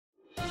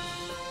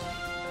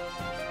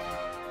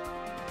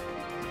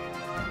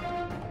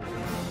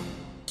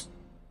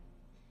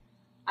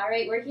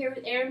right, we're here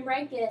with Aaron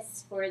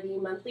Brenkus for the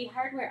monthly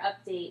hardware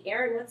update.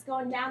 Aaron, what's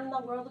going down in the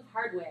world of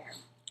hardware?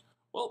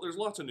 Well, there's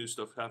lots of new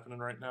stuff happening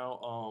right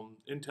now.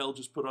 Intel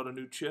just put out a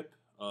new chip.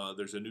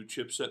 There's a new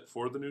chipset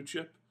for the new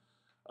chip.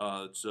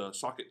 It's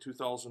Socket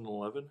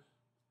 2011.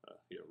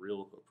 Yeah,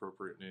 real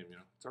appropriate name, you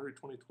know. It's already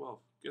 2012.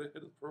 Get ahead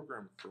of the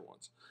program for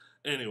once.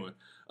 Anyway,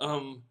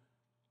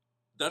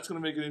 that's going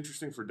to make it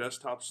interesting for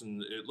desktops,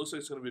 and it looks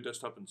like it's going to be a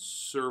desktop and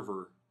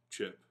server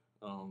chip.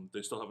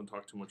 They still haven't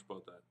talked too much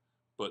about that.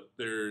 But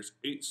there's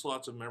 8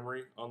 slots of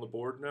memory on the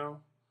board now.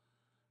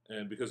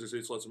 And because there's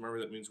 8 slots of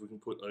memory, that means we can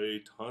put a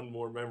ton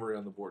more memory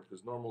on the board.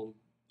 Because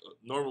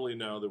normally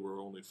now there were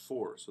only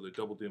 4, so they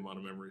doubled the amount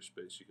of memory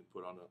space you can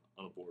put on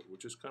a board,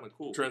 which is kind of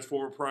cool.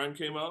 Transformer Prime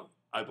came out.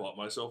 I bought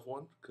myself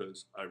one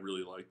because I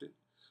really liked it.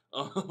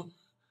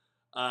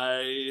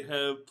 I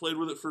have played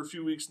with it for a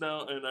few weeks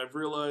now, and I've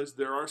realized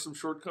there are some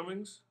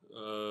shortcomings. It's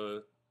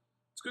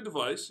a good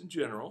device in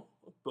general,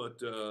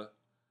 but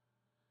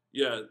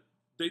yeah,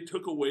 they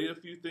took away a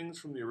few things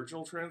from the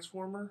original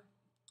Transformer.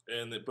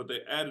 But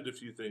they added a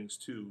few things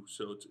too,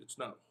 so it's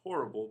not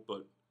horrible,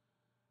 but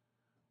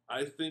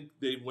I think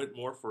they went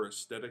more for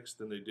aesthetics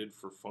than they did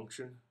for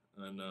function,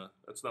 and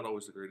that's not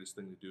always the greatest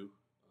thing to do.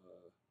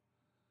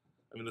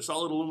 I mean, the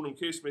solid aluminum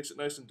case makes it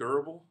nice and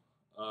durable,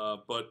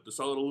 but the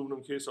solid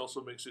aluminum case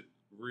also makes it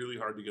really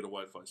hard to get a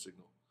Wi-Fi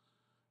signal.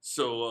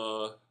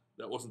 So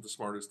that wasn't the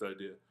smartest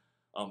idea.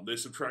 They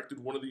subtracted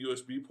one of the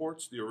USB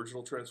ports. The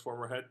original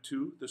Transformer had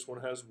 2. This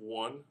one has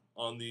 1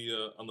 on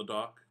the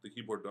dock, the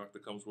keyboard dock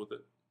that comes with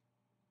it.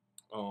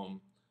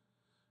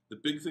 The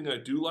big thing I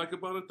do like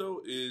about it,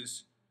 though,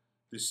 is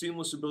the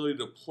seamless ability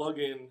to plug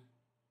in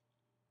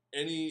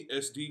any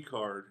SD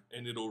card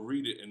and it'll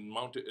read it and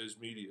mount it as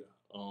media.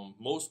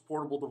 Most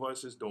portable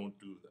devices don't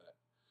do that.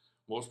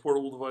 Most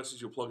portable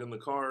devices, you'll plug in the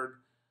card.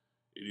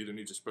 It either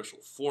needs a special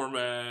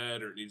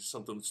format or it needs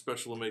something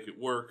special to make it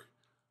work.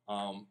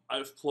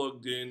 I've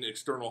plugged in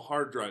external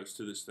hard drives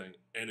to this thing,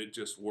 and it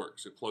just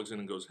works. It plugs in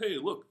and goes, hey,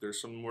 look,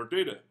 there's some more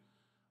data.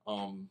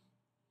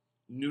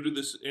 New to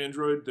this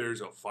Android,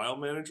 there's a file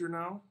manager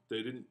now.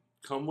 They didn't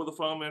come with a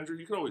file manager.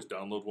 You could always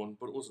download one,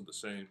 but it wasn't the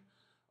same.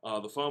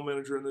 The file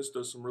manager in this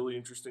does some really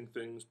interesting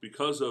things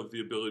because of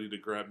the ability to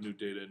grab new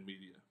data and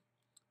media.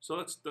 So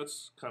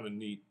that's kind of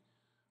neat.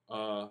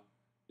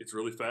 It's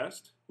really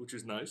fast, which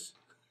is nice.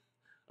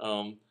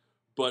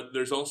 But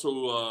there's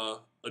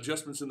also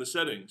adjustments in the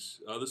settings.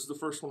 This is the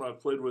first one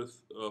I've played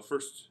with,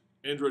 first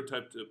Android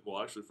type,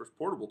 well actually first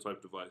portable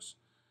type device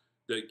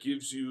that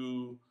gives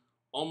you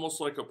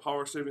almost like a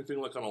power saving thing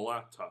like on a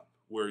laptop,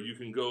 where you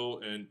can go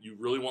and you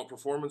really want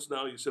performance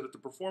now, you set it to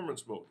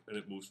performance mode and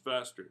it moves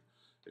faster.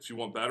 If you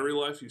want battery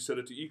life, you set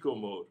it to eco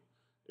mode.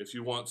 If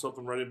you want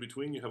something right in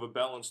between, you have a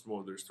balanced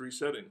mode. There's 3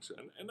 settings,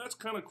 and that's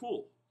kind of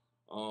cool.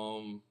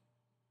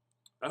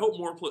 I hope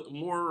more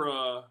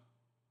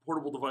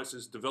portable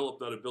devices develop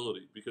that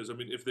ability, because I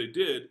mean, if they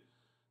did,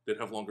 they'd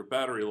have longer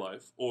battery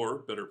life or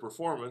better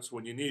performance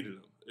when you needed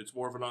them. It's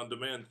more of an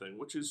on-demand thing,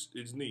 which is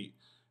neat.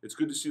 It's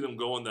good to see them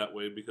going that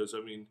way, because I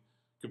mean,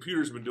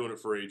 computers have been doing it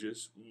for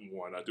ages.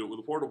 Why not do it with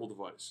a portable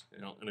device, you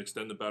know, and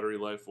extend the battery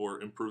life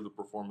or improve the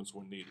performance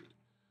when needed?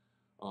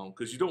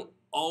 Because you don't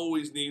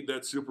always need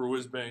that super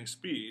whiz-bang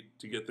speed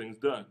to get things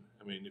done.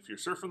 I mean, if you're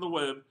surfing the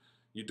web,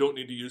 you don't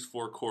need to use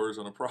 4 cores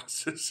on a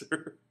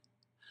processor.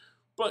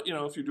 But, you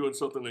know, if you're doing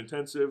something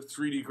intensive,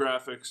 3D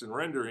graphics and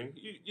rendering,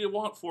 you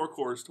want 4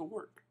 cores to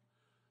work.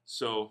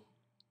 So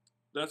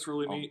that's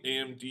really neat.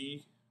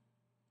 AMD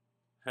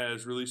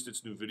has released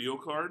its new video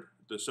card,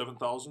 the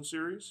 7000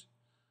 series,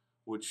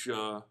 which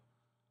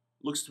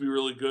looks to be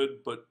really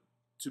good. But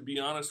to be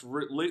honest,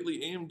 lately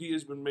AMD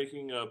has been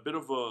making a bit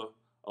of a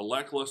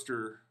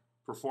lackluster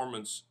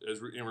performance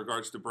in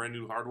regards to brand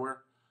new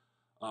hardware.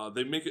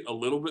 They make it a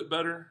little bit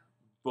better,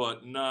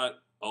 but not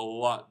a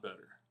lot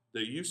better.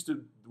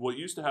 What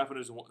used to happen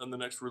is in the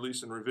next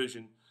release and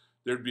revision,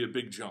 there'd be a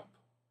big jump.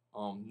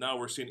 Now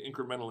we're seeing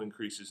incremental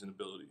increases in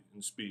ability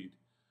and speed.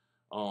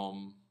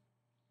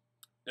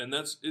 And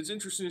it's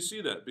interesting to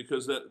see that,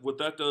 because what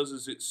that does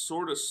is it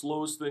sort of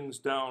slows things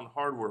down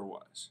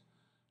hardware-wise.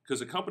 Because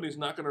the company's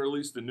not going to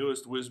release the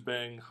newest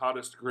whiz-bang,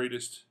 hottest,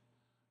 greatest,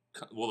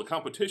 well, the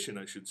competition,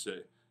 I should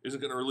say, isn't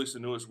going to release the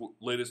newest,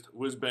 latest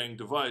whiz-bang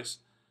device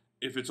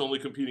if it's only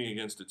competing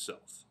against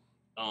itself.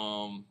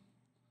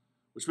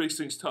 Which makes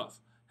things tough.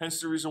 Hence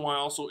the reason why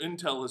also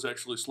Intel has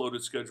actually slowed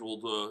its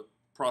scheduled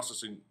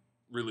processing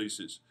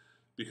releases,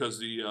 because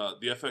the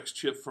FX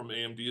chip from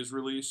AMD is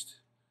released,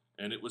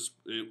 and it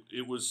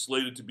was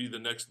slated to be the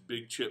next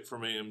big chip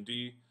from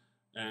AMD,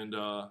 and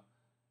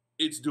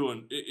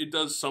it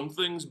does some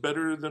things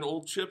better than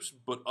old chips,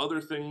 but other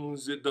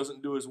things it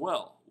doesn't do as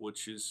well,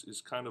 which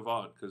is kind of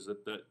odd, because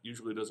that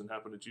usually doesn't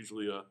happen. It's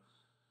usually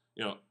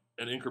an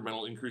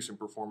incremental increase in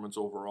performance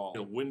overall.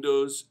 You know,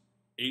 Windows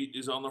 8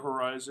 is on the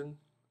horizon.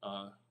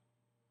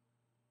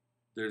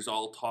 There's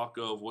all talk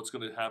of what's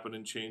going to happen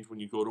and change when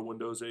you go to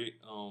Windows 8.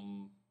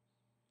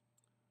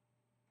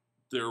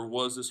 There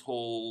was this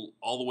whole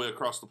all the way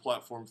across the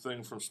platform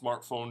thing from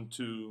smartphone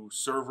to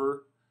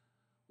server,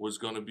 was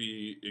going to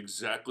be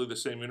exactly the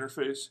same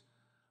interface.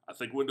 I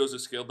think Windows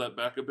has scaled that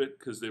back a bit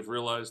because they've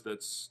realized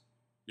that's,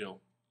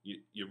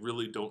 you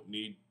really don't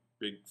need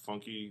big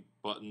funky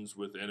buttons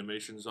with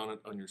animations on it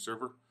on your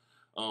server.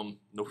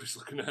 Nobody's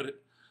looking at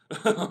it.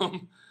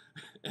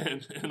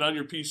 and on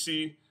your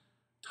PC,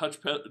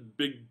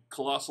 big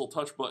colossal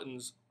touch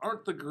buttons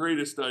aren't the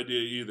greatest idea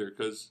either,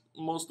 because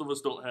most of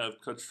us don't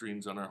have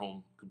touchscreens on our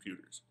home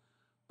computers.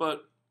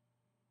 But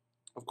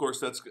of course,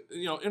 that's,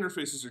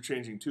 interfaces are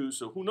changing too,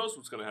 so who knows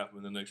what's going to happen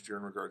in the next year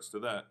in regards to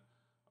that.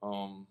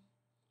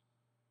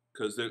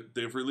 Because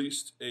they've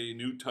released a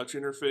new touch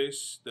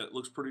interface that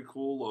looks pretty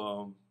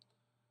cool.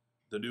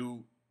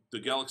 The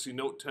Galaxy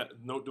Note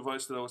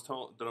device that I was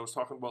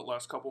talking about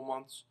last couple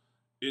months,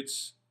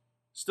 it's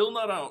still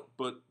not out,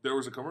 but there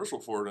was a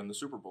commercial for it in the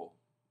Super Bowl.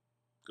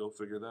 Go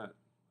figure that.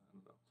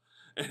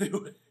 I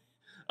don't know.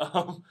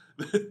 Anyway,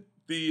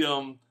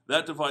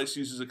 that device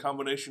uses a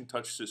combination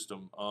touch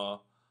system,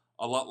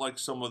 a lot like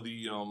some of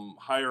the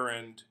higher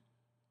end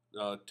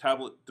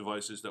tablet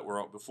devices that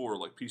were out before,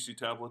 like PC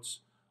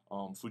tablets.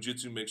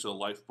 Fujitsu makes a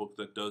Lifebook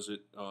that does it.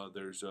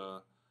 There's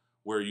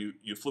where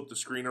you flip the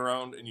screen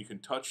around and you can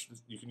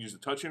use the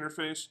touch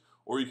interface,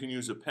 or you can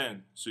use a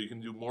pen, so you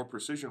can do more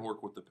precision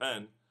work with the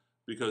pen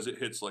because it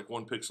hits like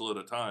 1 pixel at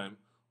a time,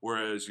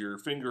 whereas your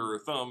finger or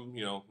thumb,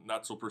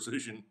 not so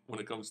precision when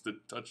it comes to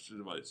touch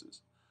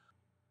devices.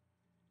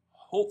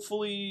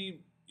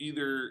 Hopefully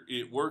either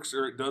it works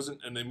or it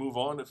doesn't, and they move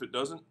on if it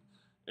doesn't,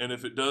 and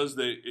if it does,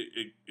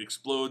 it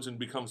explodes and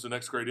becomes the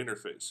next great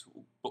interface.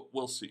 But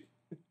we'll see.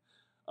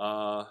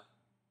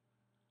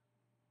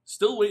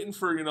 Still waiting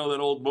for that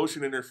old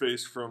motion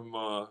interface from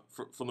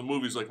the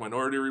movies like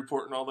Minority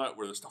Report and all that,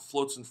 where the stuff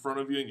floats in front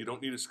of you and you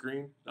don't need a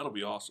screen. That'll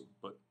be awesome,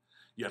 but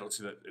yeah, I don't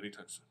see that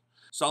anytime soon.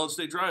 Solid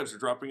state drives are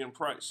dropping in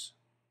price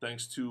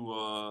thanks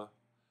to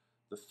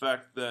the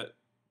fact that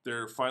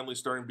they're finally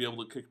starting to be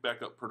able to kick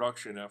back up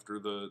production after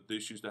the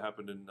issues that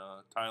happened in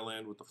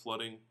Thailand with the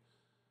flooding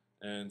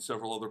and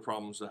several other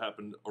problems that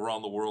happened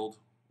around the world.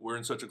 We're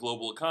in such a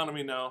global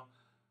economy now.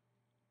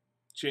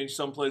 Change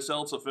someplace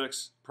else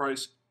affects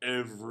price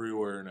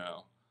everywhere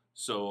now.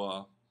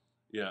 So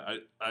yeah,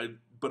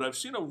 but I've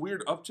seen a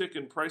weird uptick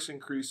in price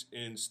increase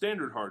in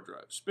standard hard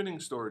drives. Spinning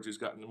storage has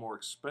gotten more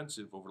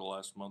expensive over the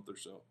last month or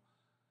so.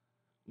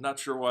 Not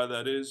sure why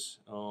that is.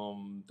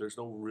 There's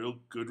no real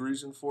good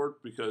reason for it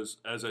because,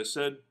 as I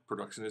said,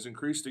 production has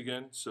increased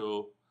again,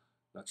 so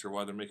not sure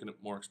why they're making it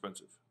more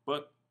expensive.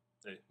 But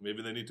hey,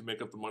 maybe they need to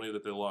make up the money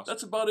that they lost.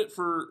 That's about it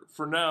for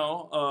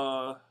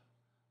now.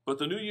 But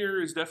the new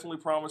year is definitely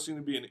promising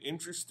to be an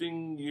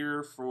interesting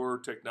year for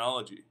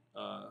technology.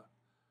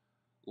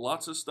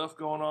 Lots of stuff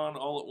going on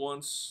all at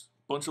once,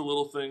 bunch of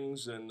little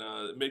things, and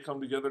it may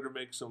come together to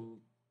make some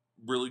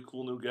really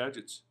cool new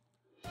gadgets.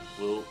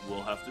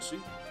 We'll have to see.